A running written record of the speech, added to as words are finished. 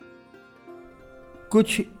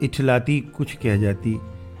कुछ इठलाती कुछ कह जाती,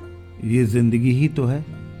 ये जिंदगी ही तो है।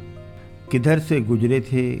 किधर से गुजरे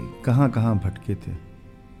थे, कहाँ कहाँ भटके थे।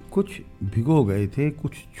 कुछ भिगो गए थे,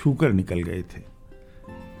 कुछ छूकर निकल गए थे।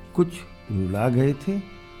 कुछ रुला गए थे,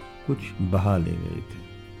 कुछ बहा ले गए थे।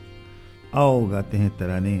 आओ गाते हैं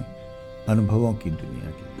तराने अनुभवों की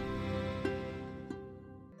दुनिया के।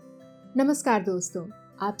 नमस्कार दोस्तों,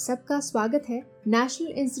 आप सबका स्वागत है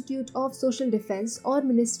national institute of social defence और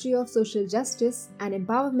ministry of social justice and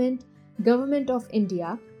empowerment, government of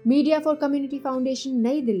India, media for community foundation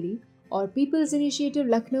New Delhi और पीपल्स इनिशिएटिव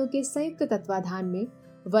लखनऊ के संयुक्त तत्वाधान में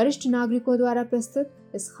वरिष्ठ नागरिकों द्वारा प्रस्तुत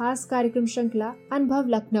इस खास कार्यक्रम श्रृंखला अनुभव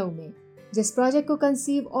लखनऊ में, जिस प्रोजेक्ट को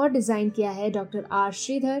कंसीव और डिजाइन किया है डॉक्टर आर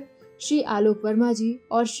श्रीधर, श्री आलोक वर्मा जी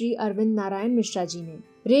और श्री अरविंद नारायण मिश्रा जी ने।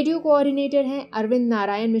 रेडियो कोऑर्डिनेटर हैं अरविंद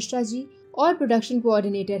नारायण मिश्रा जी और प्रोडक्शन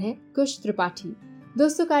कोऑर्डिनेटर हैं कुश त्रिपाठी।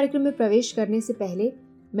 दोस्तों, कार्यक्रम में प्रवेश करने से पहले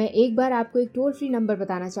मैं एक बार आपको एक टोल फ्री नंबर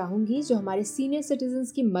बताना चाहूंगी जो हमारे सीनियर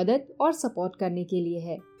सिटीजन्स की मदद और सपोर्ट करने के लिए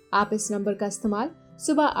है। आप इस नंबर का इस्तेमाल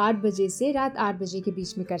सुबह 8 बजे से रात 8 बजे के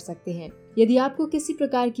बीच में कर सकते हैं। यदि आपको किसी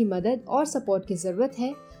प्रकार की मदद और सपोर्ट की जरूरत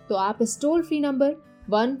है तो आप इस टोल फ्री नंबर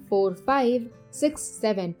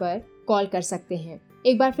 14567 पर कॉल कर सकते हैं।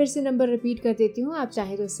 एक बार फिर से नंबर रिपीट कर देती हूँ, आप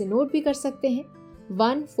चाहें तो इसे नोट भी कर सकते हैं।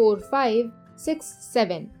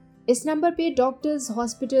 14567। इस नंबर पे doctors,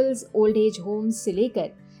 hospitals, old age homes से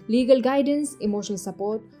लेकर लीगल गाइडेंस, इमोशनल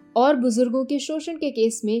सपोर्ट और बुजुर्गों के शोषण के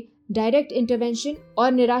केस में डायरेक्ट इंटरवेंशन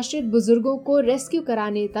और निराश्रित बुजुर्गों को रेस्क्यू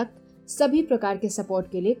कराने तक सभी प्रकार के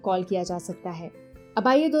सपोर्ट के लिए कॉल किया जा सकता है। अब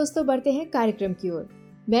आइए दोस्तों, बढ़ते हैं कार्यक्रम की ओर।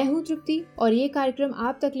 मैं हूँ तृप्ति और ये कार्यक्रम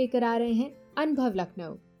आप तक लेकर आ रहे हैं अनुभव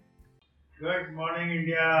लखनऊ। Good morning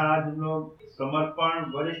India. आज हम लोग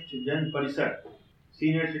समर्पण वरिष्ठ जन परिषद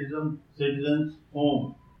सीनियर सिटीजन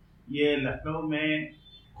होम, ये लखनऊ में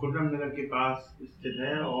खुर्रम नगर के पास स्थित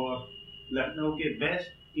है और लखनऊ के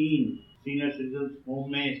बेस्ट 3 सीनियर सिटीजन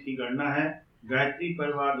होम में इसकी गणना है। गायत्री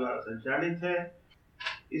परिवार द्वारा संचालित है।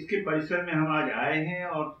 इसके परिसर में हम आज आए हैं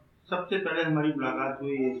और सबसे पहले हमारी मुलाकात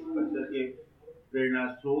हुई इस परिसर के प्रेरणा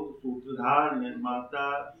स्रोत, सूत्रधार, निर्माता,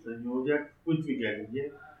 संयोजक, कुछ भी कह लीजिए,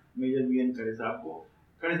 मेजर वीएन खरे साहब को।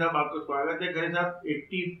 खरे साहब, आपका स्वागत है। खरे साहब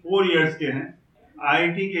 84 इयर्स के हैं,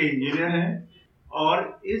 आईआईटी के इंजीनियर हैं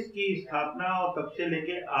और इसकी स्थापना और तब से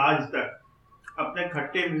लेके आज तक अपने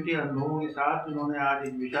खट्टे मीठे अनुभवों के साथ उन्होंने आज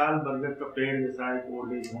एक विशाल बरगद का पेड़ जैसा एक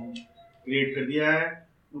ओल्ड एज होम क्रिएट कर दिया है।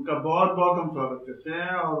 उनका बहुत बहुत हम स्वागत करते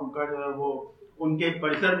हैं और उनका जो है वो उनके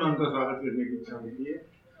परिसर में उनका स्वागत करने की इच्छा होती है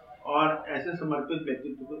और ऐसे समर्पित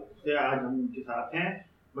व्यक्तित्व से आज हम उनके साथ हैं।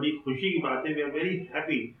 बड़ी खुशी की बात है, वी आर वेरी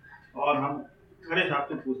हैप्पी। और हम खरे साहब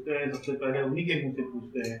से पूछते हैं, सबसे पहले उन्हीं के मुंह से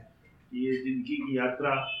पूछते हैं ये जिंदगी की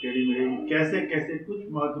यात्रा टेढ़ी मेढ़ी कैसे कैसे कुछ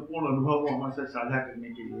महत्वपूर्ण अनुभव वो हमारे साथ साझा करने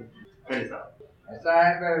के लिए। खरे साहब, ऐसा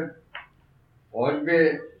है, मैं फौज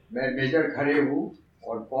में मैं मेजर खरे हूँ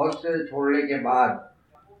और फौज से छोड़ने के बाद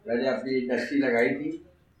मैंने अपनी इंडस्ट्री लगाई थी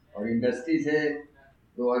और इंडस्ट्री से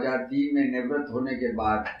 2003 में निवृत्त होने के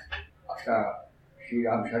बाद आपका श्री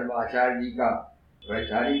राम शर्मा आचार्य जी का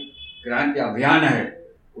वैचारिक क्रांति अभियान है,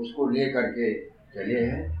 उसको ले करके चले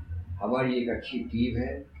हैं। हमारी एक अच्छी टीम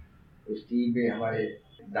है। उस टीम में हमारे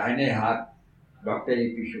दाहिने हाथ डॉक्टर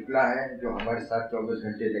ए.पी. शुक्ला है जो हमारे साथ 24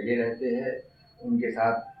 घंटे लगे रहते हैं। उनके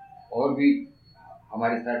साथ और भी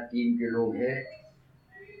हमारे साथ टीम के लोग हैं।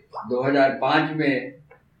 2005 में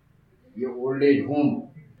ये ओल्ड एज होम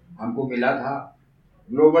हमको मिला था।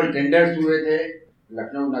 ग्लोबल टेंडर्स हुए थे,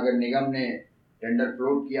 लखनऊ नगर निगम ने टेंडर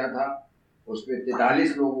फ्लोट किया था। उसमें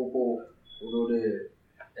 43 लोगों को उन्होंने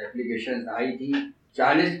एप्लीकेशन आई थी,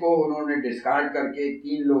 40 को उन्होंने डिस्कार्ड करके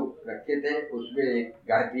 3 लोग रखे थे। उसमें एक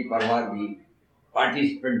गायत्री परिवार भी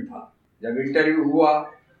पार्टिसिपेंट था। जब इंटरव्यू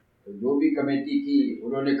हुआ तो जो भी कमेटी थी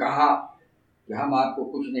उन्होंने कहा कि हम आपको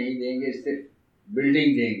कुछ नहीं देंगे, सिर्फ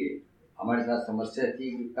बिल्डिंग देंगे। हमारे साथ समस्या थी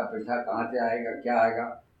कि इतना पैसा कहाँ से आएगा, क्या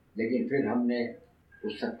आएगा, लेकिन फिर हमने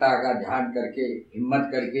उस सत्ता का ध्यान करके, हिम्मत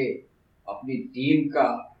करके, अपनी टीम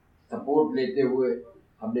का सपोर्ट लेते हुए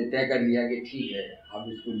हमने तय कर लिया कि ठीक है,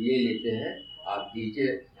 हम इसको लिए लेते हैं, आप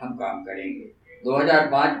दीजिए, हम काम करेंगे।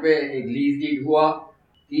 2005 में एक लीज डीड हुआ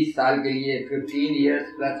 30 साल के लिए, 15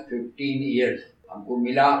 इयर्स प्लस 15 इयर्स हमको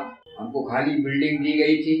मिला। हमको खाली बिल्डिंग दी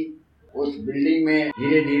गई थी। उस बिल्डिंग में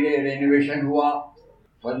धीरे धीरे रेनोवेशन हुआ,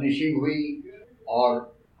 फर्निशिंग हुई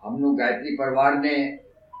और हम लोग गायत्री परिवार ने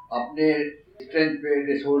अपने स्ट्रेंथ पे,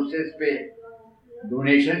 रिसोर्सेज पे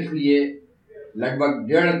डोनेशंस लिए। लगभग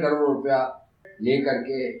 1.5 करोड़ रुपया ले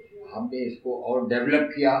करके हमने इसको और डेवलप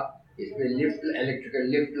किया। इसमें लिफ्ट, इलेक्ट्रिकल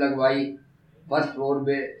लिफ्ट लगवाई, फर्स्ट फ्लोर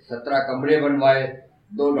में 17 कमरे बनवाए,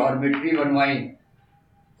 2 डॉर्मेट्री बनवाई,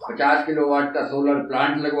 50 किलोवाट का सोलर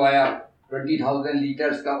प्लांट लगवाया 20,000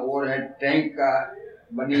 लीटर्स का ओवरहेड टैंक का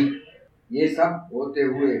बनी, ये सब होते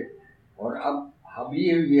हुए और अब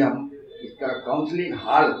अभी हम इसका काउंसलिंग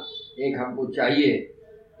हॉल एक हमको चाहिए,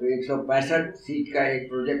 तो 165 सीट का एक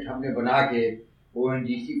प्रोजेक्ट हमने बना के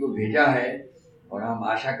ONGC को भेजा है और हम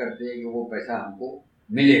आशा करते हैं कि वो पैसा हमको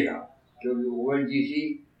मिलेगा, क्योंकि ONGC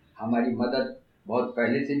हमारी मदद बहुत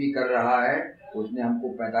पहले से भी कर रहा है। उसने हमको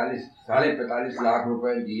 45 लाख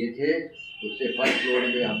रुपए दिए थे। उससे फर्स्ट फ्लोर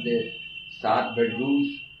में हमने 7 bedrooms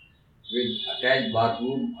with attach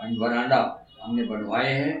bathroom and वरांडा हमने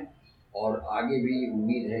बनवाए हैं और आगे भी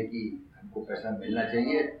उम्मीद है कि हमको पैसा मिलना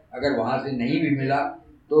चाहिए। अगर वहाँ से नहीं भी मिला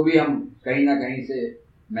तो भी हम कहीं ना कहीं से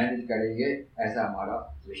मैनेज करेंगे, ऐसा हमारा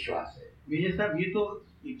विश्वास है। विजय साहब, ये तो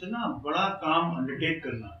इतना बड़ा काम अंडरटेक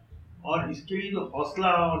करना और इसके लिए जो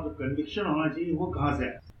हौसला और जो कन्विक्शन होना चाहिए वो कहाँ से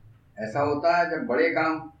है? ऐसा होता है जब बड़े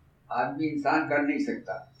काम आदमी इंसान कर नहीं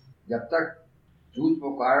सकता, जब तक झूठ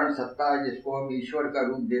कारण सत्ता जिसको हम ईश्वर का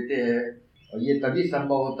रूप देते हैं, और ये तभी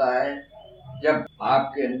संभव होता है जब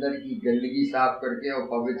आपके अंदर की गंदगी साफ करके और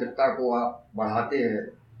पवित्रता को आप बढ़ाते हैं।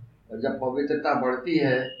 और जब पवित्रता बढ़ती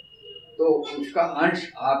है तो उसका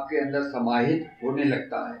अंश आपके अंदर समाहित होने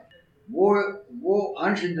लगता है। वो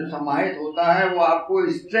अंश जो समाहित होता है वो आपको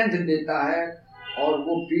स्ट्रेंथ देता है और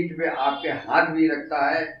वो पीठ पे आपके हाथ भी रखता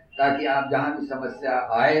है ताकि आप जहाँ भी समस्या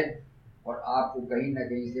आए और आपको कहीं ना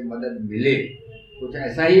कहीं से मदद मिले। कुछ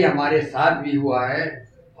ऐसा ही हमारे साथ भी हुआ है।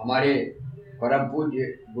 हमारे परम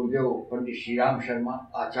पूज्य गुरुदेव पंडित श्री राम शर्मा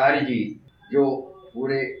आचार्य जी, जो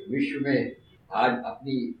पूरे विश्व में आज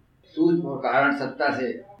अपनी सूक्ष्म कारण सत्ता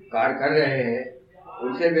से कार्य कर रहे हैं,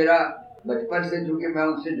 उनसे मेरा बचपन से, चूँकि मैं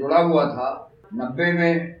उनसे जुड़ा हुआ था, 90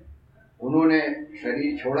 में उन्होंने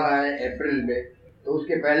शरीर छोड़ा है अप्रैल में, तो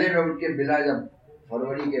उसके पहले मैं उनके मिला जब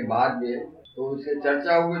फरवरी के बाद में, तो उससे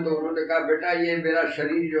चर्चा हुई तो उन्होंने कहा बेटा ये मेरा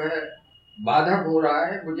शरीर जो है बाधक हो रहा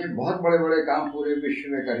है, मुझे बहुत बड़े बड़े काम पूरे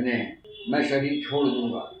विश्व में करने हैं, मैं शरीर छोड़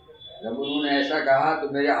दूंगा। जब उन्होंने ऐसा कहा तो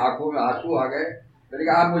मेरे आंखों में आंसू आ गए। मैंने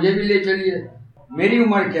कहा आप मुझे भी ले चलिए, मेरी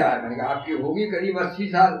उम्र क्या है? मैंने कहा आपकी होगी करीब 80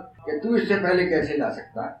 साल, कि तू इससे पहले कैसे जा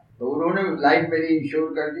सकता है? तो उन्होंने लाइफ मेरी इंश्योर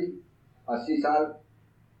कर दी 80 साल।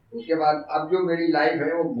 उसके बाद अब जो मेरी लाइफ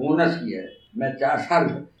है वो बोनस की है। मैं 4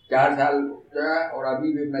 साल और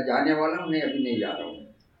अभी भी मैं जाने वाला हूँ, नहीं अभी नहीं जा रहा हूँ।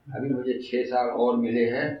 अभी मुझे 6 साल और मिले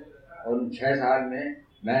हैं और उन 6 साल में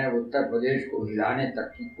मैं उत्तर प्रदेश को हिलाने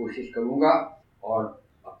तक की कोशिश करूँगा। और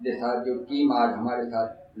अपने साथ जो टीम आज हमारे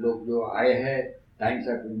साथ लोग जो आए हैं, टाइम्स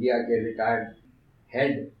ऑफ इंडिया के रिटायर्ड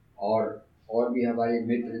हेड और भी हमारे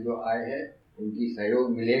मित्र जो आए हैं, उनकी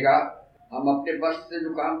सहयोग मिलेगा। हम अपने बस से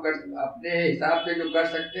जो काम कर, अपने हिसाब से जो कर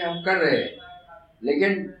सकते हैं हम कर रहे हैं,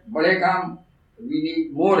 लेकिन बड़े काम we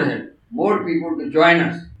need more people to join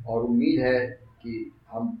us. और उम्मीद है कि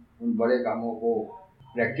हम उन बड़े कामों को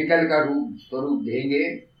प्रैक्टिकल का स्वरूप देंगे।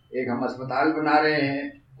 एक हम अस्पताल बना रहे हैं,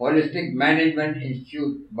 होलिस्टिक मैनेजमेंट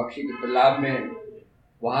इंस्टीट्यूट बख्शी के तालाब में।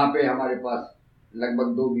 वहाँ पे हमारे पास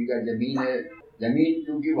लगभग 2 बीघा जमीन है। जमीन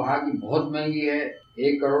क्योंकि वहाँ की बहुत महंगी है,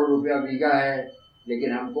 1 करोड़ रुपया बीघा है,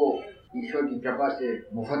 लेकिन हमको ईश्वर की कृपा से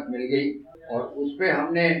मुफ्त मिल गई और उस पर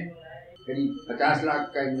हमने करीब 50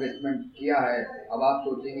 लाख का इन्वेस्टमेंट किया है। अब आप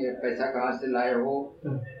सोचेंगे पैसा कहाँ से लाए हो?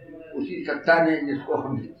 उसी सत्ता ने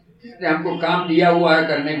जिसने हमको काम दिया हुआ है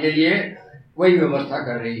करने के लिए, वही व्यवस्था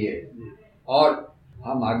कर रही है और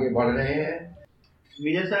हम आगे बढ़ रहे हैं।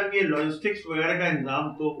 विजय साहब, ये लॉजिस्टिक्स वगैरह का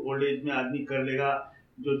इंतजाम तो ओल्ड एज में आदमी कर लेगा,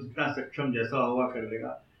 जो जितना सक्षम जैसा होगा कर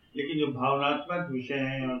लेगा, लेकिन जो भावनात्मक विषय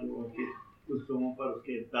हैं और जो उसके कुछ लोगों पर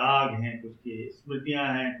उसके दाग हैं, कुछ की स्मृतियां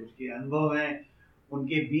हैं, कुछ के अनुभव हैं,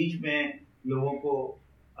 उनके बीच में लोगों को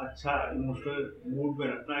अच्छा इमोशनल मूड में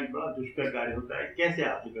रखना एक बड़ा दुष्कर कार्य होता है। कैसे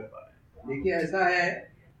आप कर पा रहे हैं? देखिए ऐसा है,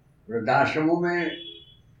 वृद्धाश्रमों में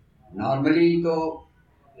नॉर्मली तो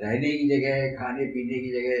रहने की जगह, खाने पीने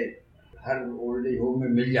की जगह हर ओल्ड एज होम में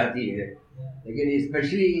मिल जाती है, लेकिन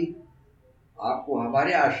स्पेशली आपको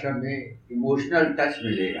हमारे आश्रम में इमोशनल टच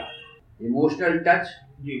मिलेगा। इमोशनल टच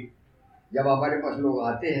जी, जब हमारे पास लोग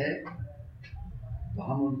आते हैं तो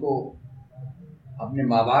हम उनको अपने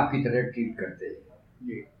माँ बाप की तरह ट्रीट करते हैं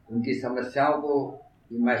जी। उनकी समस्याओं को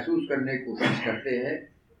महसूस करने की कोशिश करते हैं,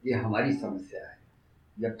 ये हमारी समस्या है।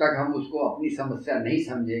 जब तक हम उसको अपनी समस्या नहीं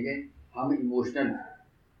समझेंगे, हम इमोशनल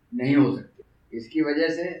नहीं हो सकते। इसकी वजह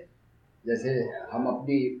से जैसे हम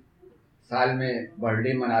अपनी साल में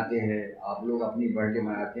बर्थडे मनाते हैं, आप लोग अपनी बर्थडे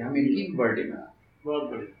मनाते हैं, हम इनकी भी बर्थडे मनाते हैं। बहुत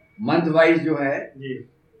बढ़िया। मंथ वाइज जो है जी,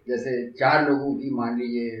 जैसे 4 लोगों की मान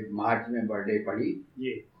लीजिए मार्च में बर्थडे पड़ी,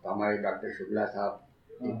 जी, तो हमारे डॉक्टर शुक्ला साहब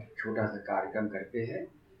एक छोटा सा कार्यक्रम करते हैं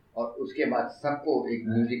और उसके बाद सबको एक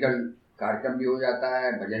म्यूजिकल कार्यक्रम भी हो जाता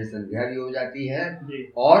है, भजन संध्या भी हो जाती है जी।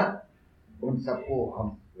 और उन सबको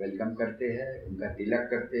हम वेलकम करते हैं, उनका तिलक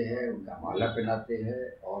करते हैं, उनका माला पहनाते हैं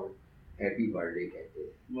और हैप्पी बर्थडे कहते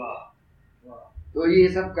हैं। वाह वाह। तो ये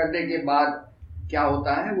सब करने के बाद क्या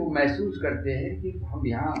होता है, वो महसूस करते हैं कि हम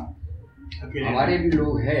यहाँ हमारे भी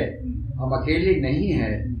लोग हैं, हम अकेले नहीं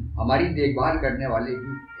हैं, हमारी देखभाल करने वाले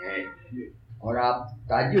भी हैं। और आप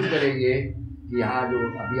ताज्जुब करेंगे कि यहाँ जो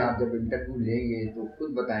अभी आप जब इंटरव्यू लेंगे तो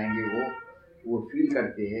खुद बताएंगे वो फील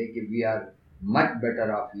करते हैं कि we are much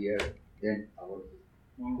better off here than our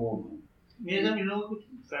home. मेरे साथ लोग कुछ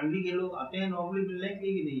फैमिली के लोग आते हैं नॉर्मली मिलने के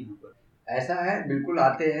लिए कि नहीं यहाँ पर? ऐसा है, बिल्कुल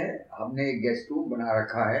आते हैं। हमने एक गेस्ट रूम बना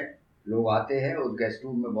रखा है, लोग आते हैं, उस गेस्ट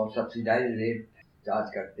रूम में बहुत सब्सिडाइज रेट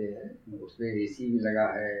चार्ज करते हैं, उसमें एसी भी लगा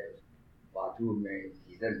है, बाथरूम में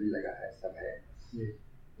गीजर भी लगा है, सब है,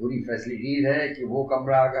 पूरी फैसिलिटीज है कि वो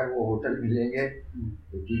कमरा अगर वो होटल में लेंगे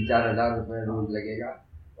तो 3-4 हज़ार रुपये रोज लगेगा,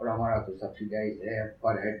 और हमारा तो सब्सिडाइज है,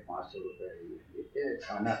 पर हेड 500 रुपये लेते हैं,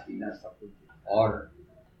 खाना पीना सब कुछ, और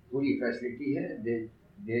पूरी फैसिलिटी है।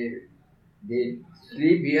 They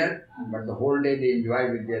sleep here but the whole day they enjoy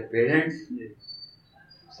with their parents,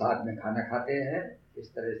 साथ में खाना खाते हैं। इस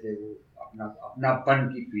तरह से वो अपनापन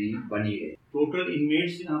की फीलिंग बनी है। टोटल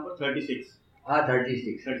इनमेट्स यहाँ पर 36। हाँ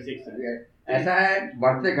 36 है। ऐसा है,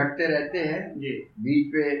 बढ़ते घटते रहते हैं जी। बीच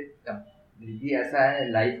पे। जी ऐसा है,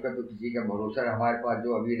 लाइफ का तो किसी का भरोसा, हमारे पास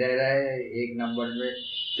जो अभी रह रहे हैं एक नंबर में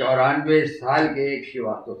 94 साल के एक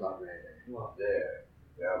श्रीवास्तव साहब रह रहे हैं,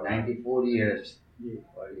 94 ईयर्स,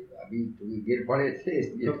 और अभी तो गिर पड़े थे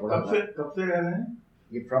इसलिए थोड़ा। कब से रह रहे हैं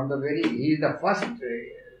ये? From the very, he is the first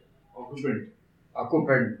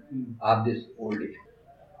occupant of this old age.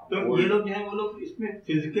 तो ये लोग जो है वो लोग इसमें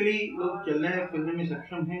फिजिकली लोग चलने फिरने में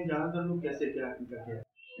सक्षम हैं? ज्यादातर लोग कैसे क्या करते हैं?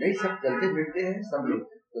 नहीं, सब चलते फिरते हैं, सब लोग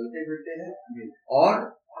चलते फिरते हैं। और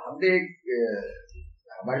हमने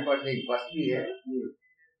हमारे पास एक बस भी है,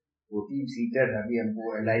 14 सीटर, अभी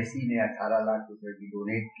हमको LIC ने 18 लाख रुपए की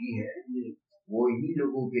डोनेट की है। वो इन्हीं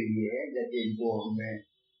लोगों के लिए है, जैसे इनको हमें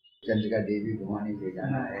चंद्रिका देवी घुमाने ले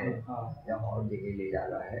जाना है या और जगह ले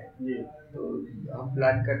जाना है, तो हम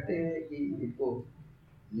प्लान करते हैं कि इनको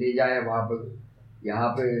ले जाए वहाँ पर। यहाँ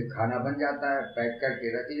पे खाना बन जाता है, पैक करके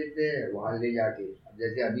रख लेते हैं, वहाँ ले जाके,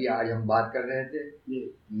 जैसे अभी आज हम बात कर रहे थे,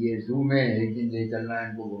 ये जू में एक दिन ले चलना है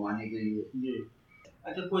इनको घुमाने के लिए।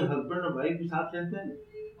 अच्छा, कोई हस्बैंड और वाइफ भी साथ रहते हैं?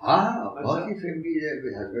 हाँ, बहुत सी फैमिली है,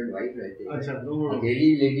 हस्बैंड वाइफ रहते हैं। अच्छा,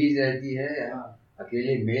 अकेली लेडीज रहती है,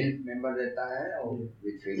 अकेले मेल मेंबर रहता है, और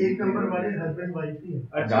एक नंबर वाले हस्बैंड वाइफ ही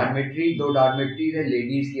है। डॉर्मेट्री, 2 डॉर्मेट्री है,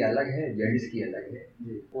 लेडीज की अलग है, जेंट्स की अलग है।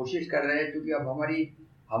 कोशिश कर रहे हैं, क्योंकि अब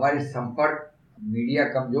हमारे संपर्क मीडिया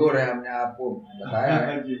कमजोर है, हमने आपको बताया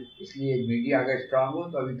है, इसलिए मीडिया अगर स्ट्रांग हो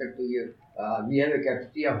तो अभी तक तो ये we have a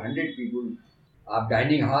capacity of 100 people. आप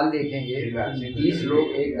डाइनिंग हॉल देखेंगे, 30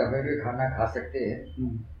 लोग एक दफे में खाना खा सकते हैं,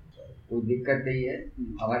 कोई दिक्कत नहीं है।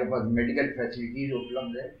 हमारे पास मेडिकल फैसिलिटीज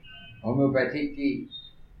उपलब्ध है, होम्योपैथिक की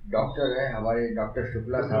डॉक्टर है, हमारे डॉक्टर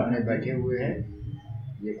शुक्ला साहब ने बैठे हुए हैं,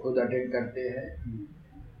 ये खुद अटेंड करते हैं,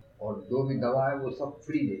 और जो भी दवा है वो सब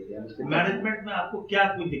फ्री देते हैं। मैनेजमेंट में आपको क्या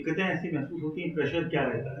कोई दिक्कतें ऐसी महसूस होती हैं? प्रेशर क्या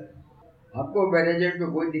रहता है? हमको मैनेजमेंट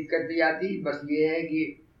में कोई दिक्कत नहीं आती, बस ये है कि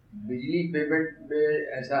बिजली पेमेंट में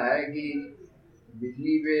ऐसा है कि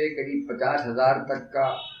बिजली में करीब 50,000 तक का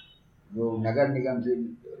जो नगर निगम से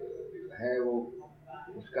है, वो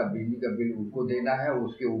उसका बिजली का बिल उनको देना है,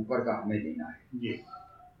 उसके ऊपर का हमें देना है।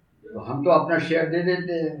 तो हम तो अपना शेयर दे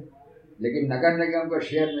देते हैं, लेकिन नगर निगम का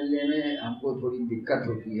शेयर मिलने में हमको थोड़ी दिक्कत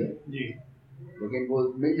होती है जी। लेकिन वो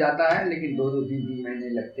मिल जाता है, लेकिन 2-2, 3-3 महीने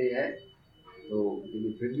लगते हैं, तो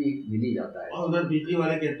फिर भी मिल ही जाता है। और उधर बिजली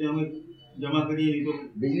वाले कहते होंगे जमा करिए, तो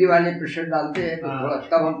बिजली वाले प्रेशर डालते हैं, तो थोड़ा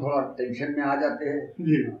तब हम थोड़ा टेंशन में आ जाते हैं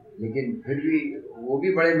जी। लेकिन फिर भी वो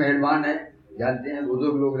भी बड़े मेहरबान है, जानते हैं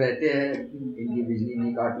बुजुर्ग लोग रहते हैं, इनकी बिजली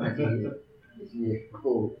नहीं काटना चाहिए, इसलिए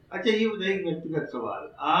तो। अच्छा, ये बताइए व्यक्तिगत सवाल,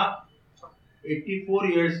 आप 84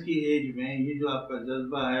 इयर्स की एज में ये जो आपका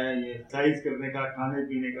जज्बा है, ये एक्सरसाइज करने का, खाने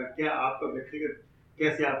पीने का, क्या आपका व्यक्तिगत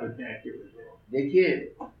कैसे आप इतने एक्टिव रहते हैं? देखिए,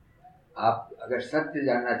 आप अगर सत्य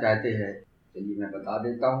जानना चाहते हैं, चलिए मैं बता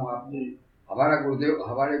देता हूँ आपको।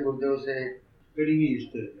 हमारे गुरुदेव से करीबी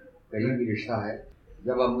रिश्ता है।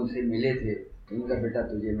 जब हम उनसे मिले थे, उनका बेटा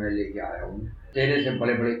तुझे मैं लेके आया हूँ, तेरे से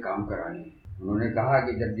बड़े बड़े काम कराने। उन्होंने कहा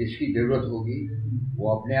कि जब जिसकी जरूरत होगी वो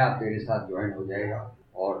अपने आप तेरे साथ ज्वाइन हो जाएगा,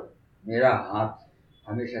 और मेरा हाथ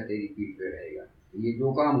हमेशा तेरी पीठ पे रहेगा। ये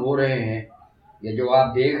जो काम हो रहे हैं, ये जो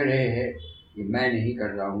आप देख रहे हैं, ये मैं नहीं कर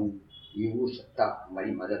रहा हूँ, ये वो सत्ता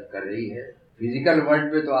हमारी मदद कर रही है। फिजिकल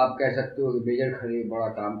वर्ल्ड में तो आप कह सकते हो कि मेजर खड़े बड़ा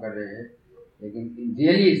काम कर रहे हैं, लेकिन in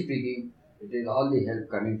really speaking it is all the help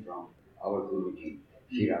coming from our गुरु जी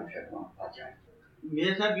श्री राम शर्मा आचार्य।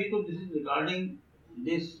 मेरे साथ भी तो this is regarding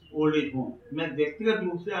this old age home में व्यक्तिगत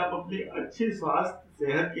रूप से आप अपने अच्छे स्वास्थ्य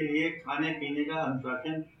सेहत के लिए खाने पीने का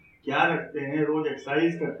अनुशासन क्या रखते हैं, रोज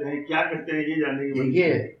एक्सरसाइज करते हैं, क्या करते हैं, ये जानने की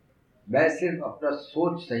देखिए, मैं सिर्फ अपना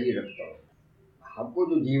सोच सही रखता हूँ। हमको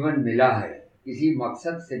जो जीवन मिला है किसी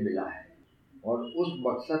मकसद से मिला है और उस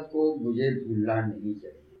मकसद को मुझे भूलना नहीं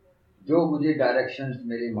चाहिए। जो मुझे डायरेक्शंस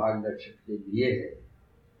मेरे मार्गदर्शक के दिए हैं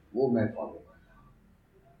वो मैं फॉलो करता हूँ।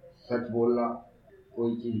 सच बोलना,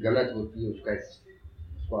 कोई चीज़ गलत होती है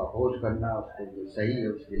उसको अपोज करना, उसको जो सही है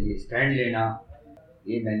उसके लिए स्टैंड लेना,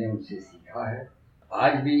 ये मैंने उनसे सीखा है।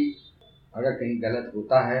 आज भी अगर कहीं गलत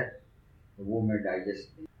होता है तो वो मैं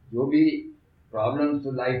डाइजेस्ट, जो भी प्रॉब्लम्स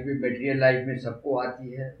तो लाइफ में, मटेरियल लाइफ में सबको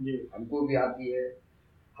आती है, हमको भी आती है।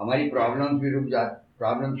 हमारी प्रॉब्लम्स भी रुक जाती,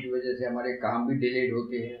 प्रॉब्लम्स की वजह से हमारे काम भी डिलेड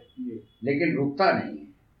होते हैं, लेकिन रुकता नहीं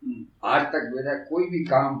है। आज तक मेरा कोई भी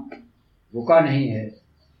काम रुका नहीं है।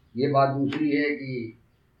 ये बात दूसरी है कि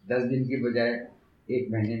 10 दिन की बजाय 1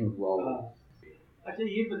 महीने में हुआ होगा। अच्छा,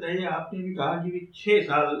 ये बताइए, आपने भी कहा कि 6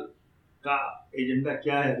 साल का एजेंडा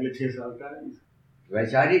क्या है अगले 6 साल का?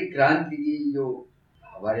 वैचारिक क्रांति की जो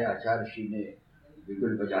हमारे आचार्य श्री ने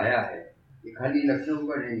बिल्कुल बजाया है, ये खाली लखनऊ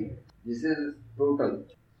का नहीं है, जिसे टोटल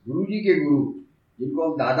गुरु जी के गुरु, जिनको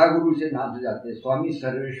हम दादा गुरु से नाम से जाते हैं, स्वामी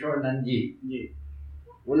सर्वेश्वरानंद जी,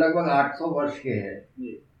 वो लगभग 800 वर्ष के हैं,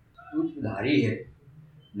 सूत्रधारी है,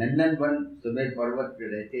 नंदनवन सुमेर पर्वत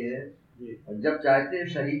पे रहते हैं और जब चाहते हैं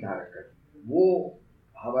शरीर धारण करते। वो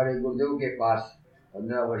हमारे गुरुदेव के पास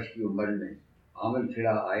 15 वर्ष की उम्र में आमल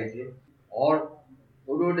खिड़ा आए थे और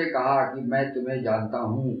उन्होंने कहा कि मैं तुम्हें जानता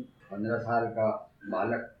हूँ। 15 साल का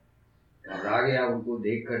बालक घबरा गया उनको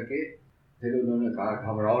देख करके। फिर उन्होंने कहा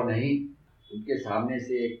घबराओ नहीं। उनके सामने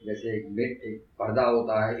से जैसे एक पर्दा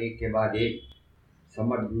होता है, एक के बाद एक,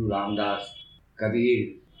 समर्थ गुरु रामदास, कबीर,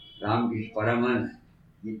 रामकृष्ण परमहंस,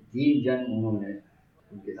 ये 3 जन उन्होंने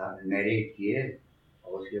उनके सामने नरेट किए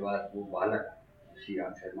और उसके बाद वो बालक श्री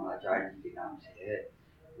राम शर्मा आचार्य जी के नाम से है,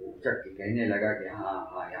 वो उचक के कहने लगा कि हाँ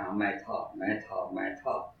हाँ यहाँ मैं था।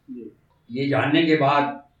 ये जानने के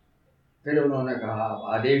बाद फिर उन्होंने कहा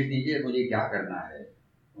आदेश दीजिए मुझे क्या करना है।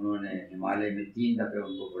 उन्होंने हिमालय में 3 दफे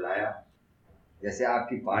उनको बुलाया। जैसे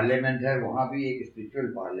आपकी पार्लियामेंट है, वहाँ भी एक स्पिरिचुअल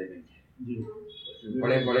पार्लियामेंट है,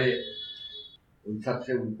 बड़े बड़े उन सब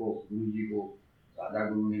से उनको गुरु जी को दादा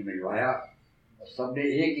गुरु ने मिलवाया और सबने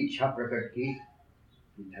एक इच्छा प्रकट की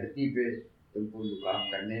कि धरती पे तुमको जो काम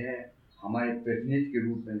करने हैं, हमारे प्रतिनिधि के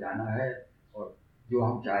रूप में जाना है और जो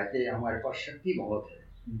हम चाहते हैं, हमारे पास शक्ति बहुत है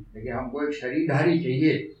लेकिन हमको एक शरीरधारी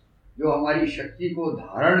चाहिए जो हमारी शक्ति को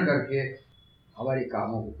धारण करके हमारे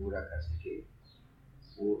कामों को पूरा कर सके।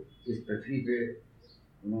 वो इस पृथ्वी पे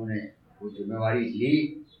उन्होंने वो जिम्मेवारी ली।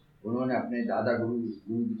 उन्होंने अपने दादा गुरु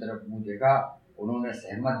की तरफ मुँह देखा, उन्होंने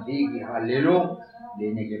सहमत दी कि हाँ ले लो।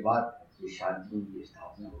 लेने के बाद ये शांति की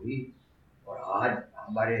स्थापना हुई और आज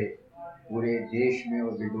हमारे पूरे देश में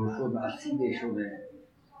और विदेशों में 80 देशों में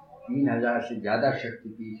 3000 से ज़्यादा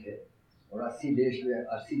शक्तिपीठ है और 80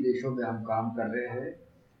 देशों में हम काम कर रहे हैं।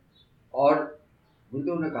 और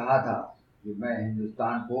गुरुदेव ने कहा था कि मैं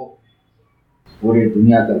हिंदुस्तान को पूरी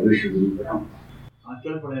दुनिया का विश्व गुरु बनाऊंगा।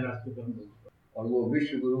 चल पड़े रास्ते पे और वो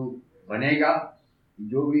विश्व गुरु बनेगा।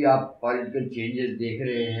 जो भी आप पॉलिटिकल चेंजेस देख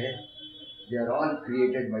रहे हैं, they are all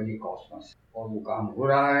created by the cosmos और वो काम हो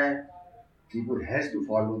रहा है। People has to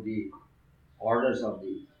follow the orders of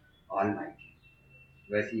the almighty.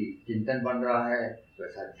 वैसी चिंतन बन रहा है,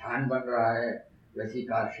 वैसा ध्यान बन रहा है, वैसी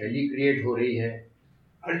कार्यशैली क्रिएट हो रही है।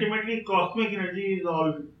 Ultimately cosmic energy is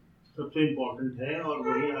all सबसे इम्पोर्टेंट है और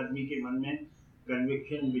वही आदमी के मन में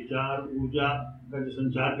कन्विक्शन, विचार, ऊर्जा का जो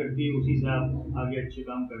संचार करती है, उसी से आप आगे अच्छे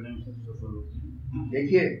काम करने में सफल होते हैं।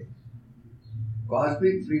 देखिए,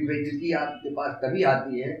 कॉस्मिक फ्रीक्वेंसी आपके पास तभी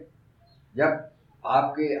आती है जब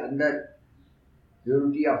आपके अंदर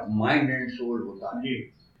purity of mind and soul होता है।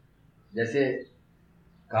 जैसे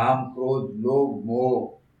काम, क्रोध, लोभ, मोह,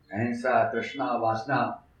 अहिंसा, तृष्णा, वासना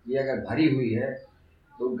ये अगर भरी हुई है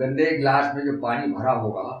तो गंदे गिलास में जो पानी भरा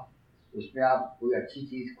होगा उसमें आप कोई अच्छी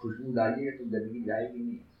चीज़ खुशबू डालिए तो गंदगी जाएगी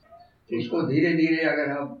नहीं। तो इसको धीरे धीरे अगर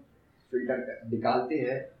हम फिल्टर निकालते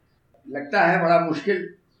हैं, लगता है बड़ा मुश्किल,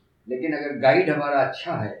 लेकिन अगर गाइड हमारा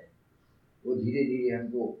अच्छा है वो धीरे धीरे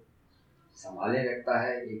हमको संभाले रखता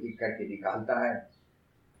है, एक एक करके निकालता है।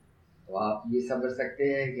 तो आप ये समझ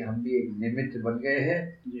सकते हैं कि हम भी एक निमित्त बन गए हैं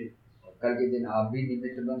और कल के दिन आप भी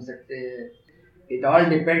निमित्त बन सकते हैं। It all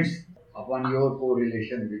depends upon your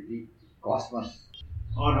correlation with the cosmos.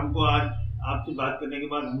 और हमको आज आपसे बात करने के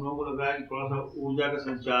बाद हम लोगों को लगा है कि थोड़ा सा ऊर्जा का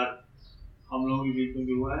संचार हम लोगों के बीच में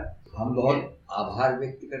भी हुआ है। हम बहुत आभार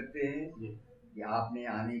व्यक्त करते हैं कि आपने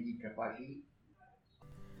आने की कृपा की।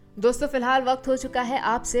 दोस्तों, फिलहाल वक्त हो चुका है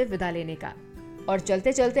आपसे विदा लेने का। और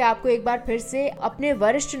चलते चलते आपको एक बार फिर से अपने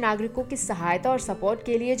वरिष्ठ नागरिकों की सहायता और सपोर्ट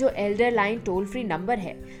के लिए जो elder line toll free number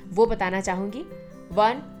है वो बताना चाहूंगी,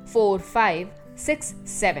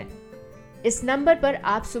 14567। इस नंबर पर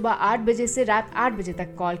आप सुबह 8 बजे से रात 8 बजे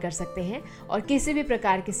तक कॉल कर सकते हैं और किसी भी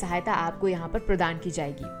प्रकार की सहायता आपको यहाँ पर प्रदान की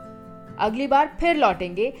जाएगी। अगली बार फिर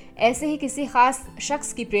लौटेंगे ऐसे ही किसी खास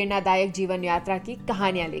शख्स की प्रेरणादायक जीवन यात्रा की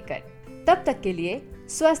कहानियां लेकर। तब तक के लिए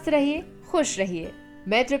स्वस्थ रहिए, खुश रहिए।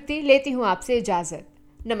 मैं तृप्ति लेती हूँ आपसे इजाजत।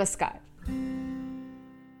 नमस्कार।